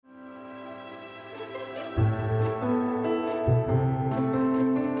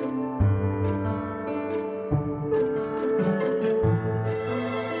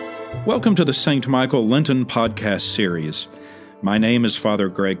Welcome to the St. Michael Lenten podcast series. My name is Father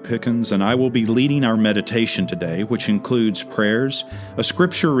Greg Pickens, and I will be leading our meditation today, which includes prayers, a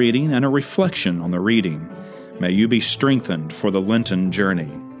scripture reading, and a reflection on the reading. May you be strengthened for the Lenten journey.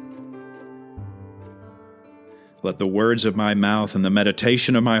 Let the words of my mouth and the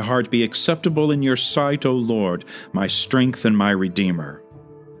meditation of my heart be acceptable in your sight, O Lord, my strength and my Redeemer.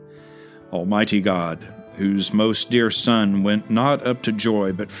 Almighty God, whose most dear Son went not up to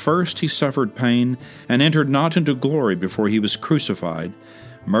joy, but first he suffered pain, and entered not into glory before he was crucified,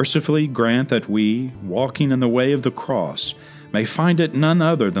 mercifully grant that we, walking in the way of the cross, may find it none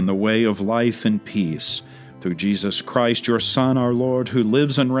other than the way of life and peace, through Jesus Christ, your Son, our Lord, who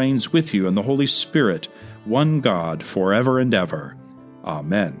lives and reigns with you in the Holy Spirit, one God, forever and ever.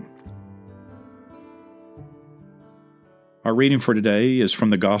 Amen. Our reading for today is from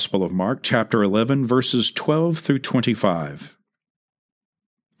the Gospel of Mark, chapter 11, verses 12 through 25.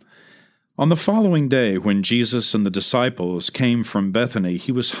 On the following day, when Jesus and the disciples came from Bethany,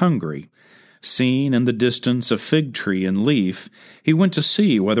 he was hungry. Seeing in the distance a fig tree in leaf, he went to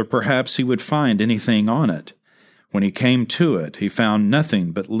see whether perhaps he would find anything on it. When he came to it, he found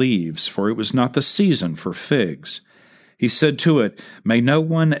nothing but leaves, for it was not the season for figs. He said to it, "May no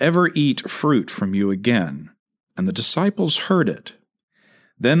one ever eat fruit from you again." And the disciples heard it.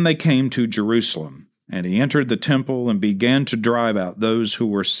 Then they came to Jerusalem, and he entered the temple and began to drive out those who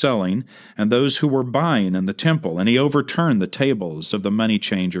were selling and those who were buying in the temple, and he overturned the tables of the money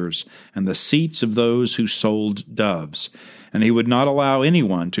changers and the seats of those who sold doves, and he would not allow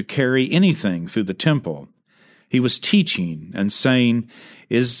anyone to carry anything through the temple. He was teaching and saying,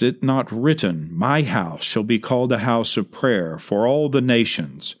 "Is it not written, 'My house shall be called a house of prayer for all the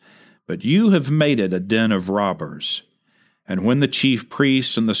nations'? But you have made it a den of robbers." And when the chief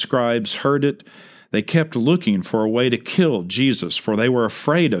priests and the scribes heard it, they kept looking for a way to kill Jesus, for they were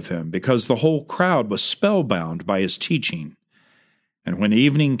afraid of him, because the whole crowd was spellbound by his teaching. And when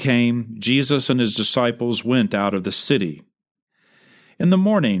evening came, Jesus and his disciples went out of the city. In the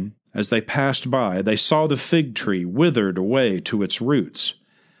morning, as they passed by, they saw the fig tree withered away to its roots.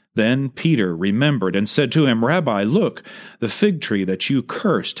 Then Peter remembered and said to him, "Rabbi, look, the fig tree that you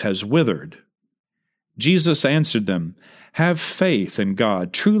cursed has withered." Jesus answered them, "Have faith in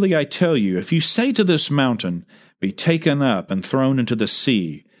God. Truly I tell you, if you say to this mountain, 'Be taken up and thrown into the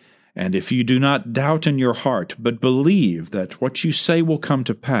sea,' and if you do not doubt in your heart, but believe that what you say will come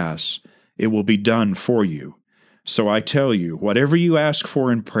to pass, it will be done for you. So I tell you, whatever you ask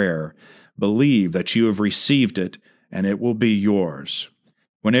for in prayer, believe that you have received it, and it will be yours.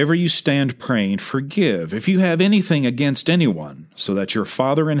 Whenever you stand praying, forgive if you have anything against anyone, so that your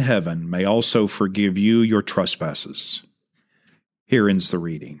Father in heaven may also forgive you your trespasses." Here ends the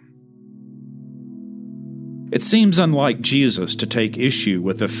reading. It seems unlike Jesus to take issue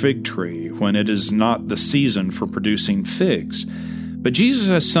with a fig tree when it is not the season for producing figs, but Jesus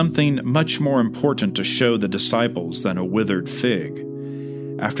has something much more important to show the disciples than a withered fig.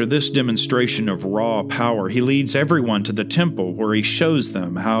 After this demonstration of raw power, he leads everyone to the temple, where he shows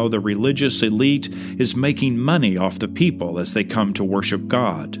them how the religious elite is making money off the people as they come to worship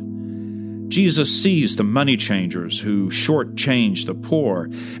God. Jesus sees the money changers who shortchange the poor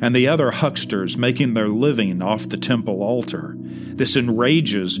and the other hucksters making their living off the temple altar. This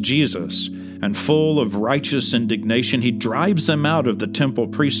enrages Jesus, and full of righteous indignation, he drives them out of the temple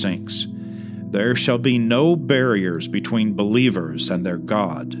precincts. There shall be no barriers between believers and their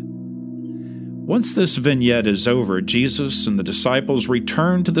God. Once this vignette is over, Jesus and the disciples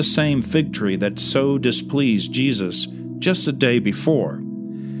return to the same fig tree that so displeased Jesus just a day before.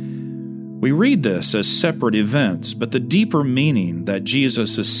 We read this as separate events, but the deeper meaning that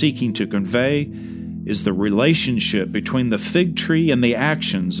Jesus is seeking to convey is the relationship between the fig tree and the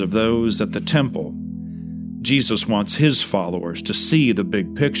actions of those at the temple. Jesus wants his followers to see the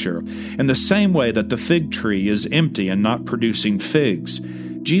big picture. In the same way that the fig tree is empty and not producing figs,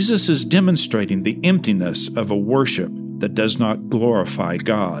 Jesus is demonstrating the emptiness of a worship that does not glorify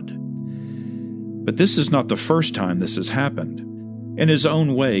God. But this is not the first time this has happened. In his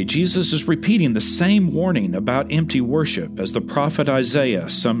own way, Jesus is repeating the same warning about empty worship as the prophet Isaiah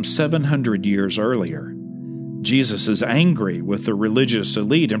some 700 years earlier. Jesus is angry with the religious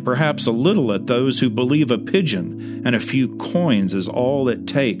elite and perhaps a little at those who believe a pigeon and a few coins is all it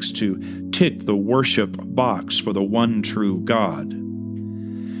takes to tick the worship box for the one true God.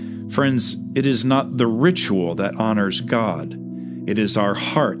 Friends, it is not the ritual that honors God. It is our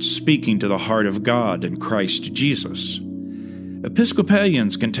heart speaking to the heart of God in Christ Jesus.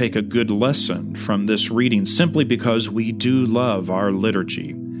 Episcopalians can take a good lesson from this reading simply because we do love our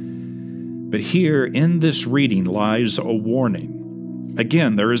liturgy. But here in this reading lies a warning.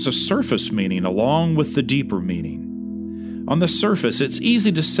 Again, there is a surface meaning along with the deeper meaning. On the surface, it's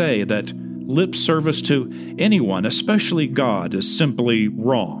easy to say that lip service to anyone, especially God, is simply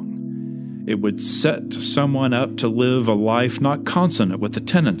wrong. It would set someone up to live a life not consonant with the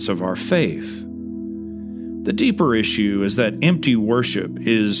tenets of our faith. The deeper issue is that empty worship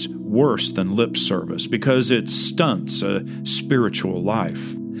is worse than lip service because it stunts a spiritual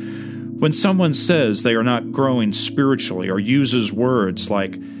life. When someone says they are not growing spiritually or uses words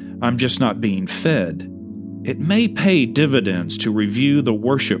like, "I'm just not being fed," it may pay dividends to review the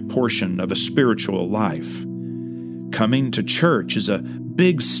worship portion of a spiritual life. Coming to church is a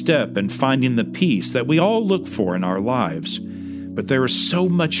big step in finding the peace that we all look for in our lives, but there is so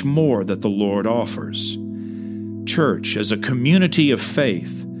much more that the Lord offers. Church, as a community of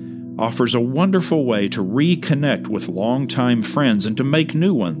faith, offers a wonderful way to reconnect with longtime friends and to make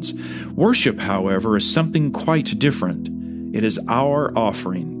new ones. Worship, however, is something quite different. It is our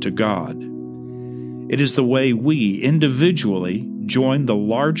offering to God. It is the way we individually join the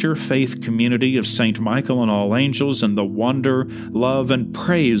larger faith community of St. Michael and all angels in the wonder, love, and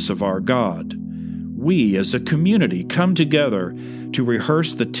praise of our God. We, as a community, come together to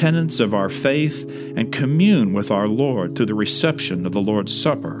rehearse the tenets of our faith and commune with our Lord through the reception of the Lord's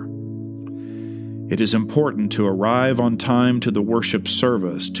Supper. It is important to arrive on time to the worship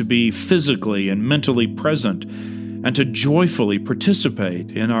service, to be physically and mentally present, and to joyfully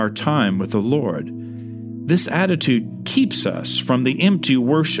participate in our time with the Lord. This attitude keeps us from the empty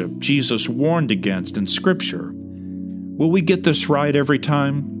worship Jesus warned against in Scripture. Will we get this right every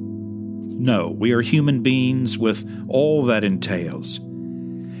time? No, we are human beings with all that entails.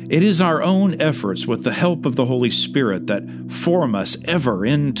 It is our own efforts with the help of the Holy Spirit that form us ever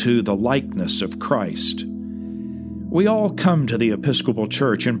into the likeness of Christ. We all come to the Episcopal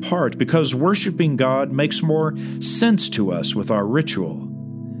Church in part because worshiping God makes more sense to us with our ritual.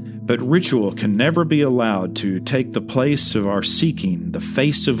 But ritual can never be allowed to take the place of our seeking the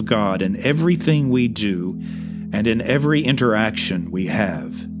face of God in everything we do and in every interaction we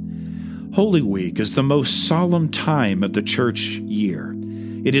have. Holy Week is the most solemn time of the church year.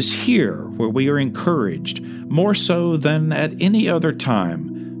 It is here where we are encouraged, more so than at any other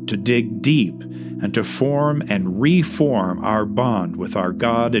time, to dig deep and to form and reform our bond with our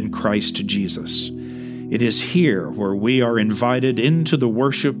God in Christ Jesus. It is here where we are invited into the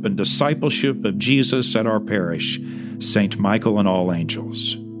worship and discipleship of Jesus at our parish, St. Michael and all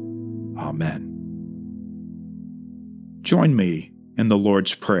angels. Amen. Join me in the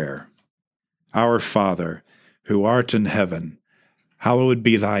Lord's Prayer. Our Father, who art in heaven, hallowed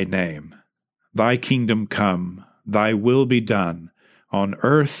be thy name. Thy kingdom come, thy will be done, on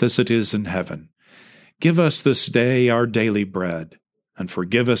earth as it is in heaven. Give us this day our daily bread, and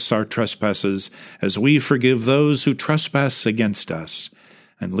forgive us our trespasses, as we forgive those who trespass against us.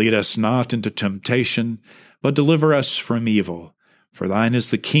 And lead us not into temptation, but deliver us from evil. For thine is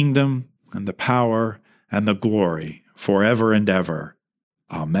the kingdom, and the power, and the glory, forever and ever.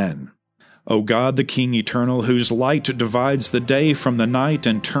 Amen. O God, the King eternal, whose light divides the day from the night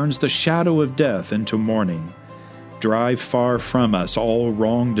and turns the shadow of death into morning, drive far from us all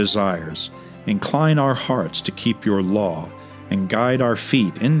wrong desires, incline our hearts to keep your law, and guide our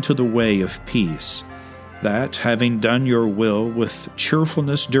feet into the way of peace, that, having done your will with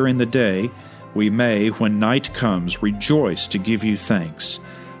cheerfulness during the day, we may, when night comes, rejoice to give you thanks.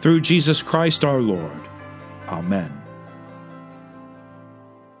 Through Jesus Christ our Lord. Amen.